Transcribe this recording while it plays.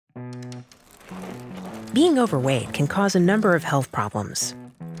Being overweight can cause a number of health problems.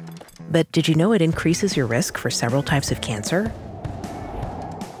 But did you know it increases your risk for several types of cancer?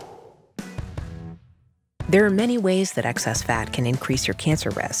 There are many ways that excess fat can increase your cancer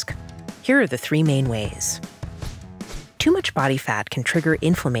risk. Here are the 3 main ways. Too much body fat can trigger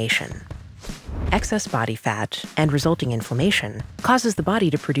inflammation. Excess body fat and resulting inflammation causes the body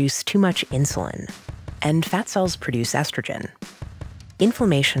to produce too much insulin, and fat cells produce estrogen.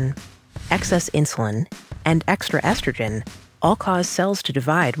 Inflammation, excess insulin, and extra estrogen all cause cells to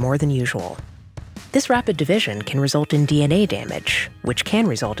divide more than usual. This rapid division can result in DNA damage, which can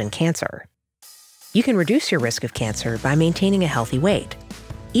result in cancer. You can reduce your risk of cancer by maintaining a healthy weight.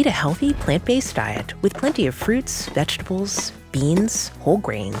 Eat a healthy, plant-based diet with plenty of fruits, vegetables, beans, whole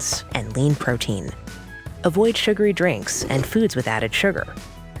grains, and lean protein. Avoid sugary drinks and foods with added sugar.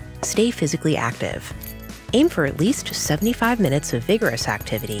 Stay physically active. Aim for at least 75 minutes of vigorous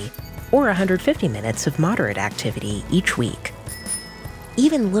activity or 150 minutes of moderate activity each week.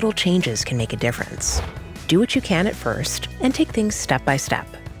 Even little changes can make a difference. Do what you can at first and take things step by step.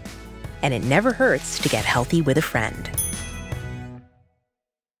 And it never hurts to get healthy with a friend.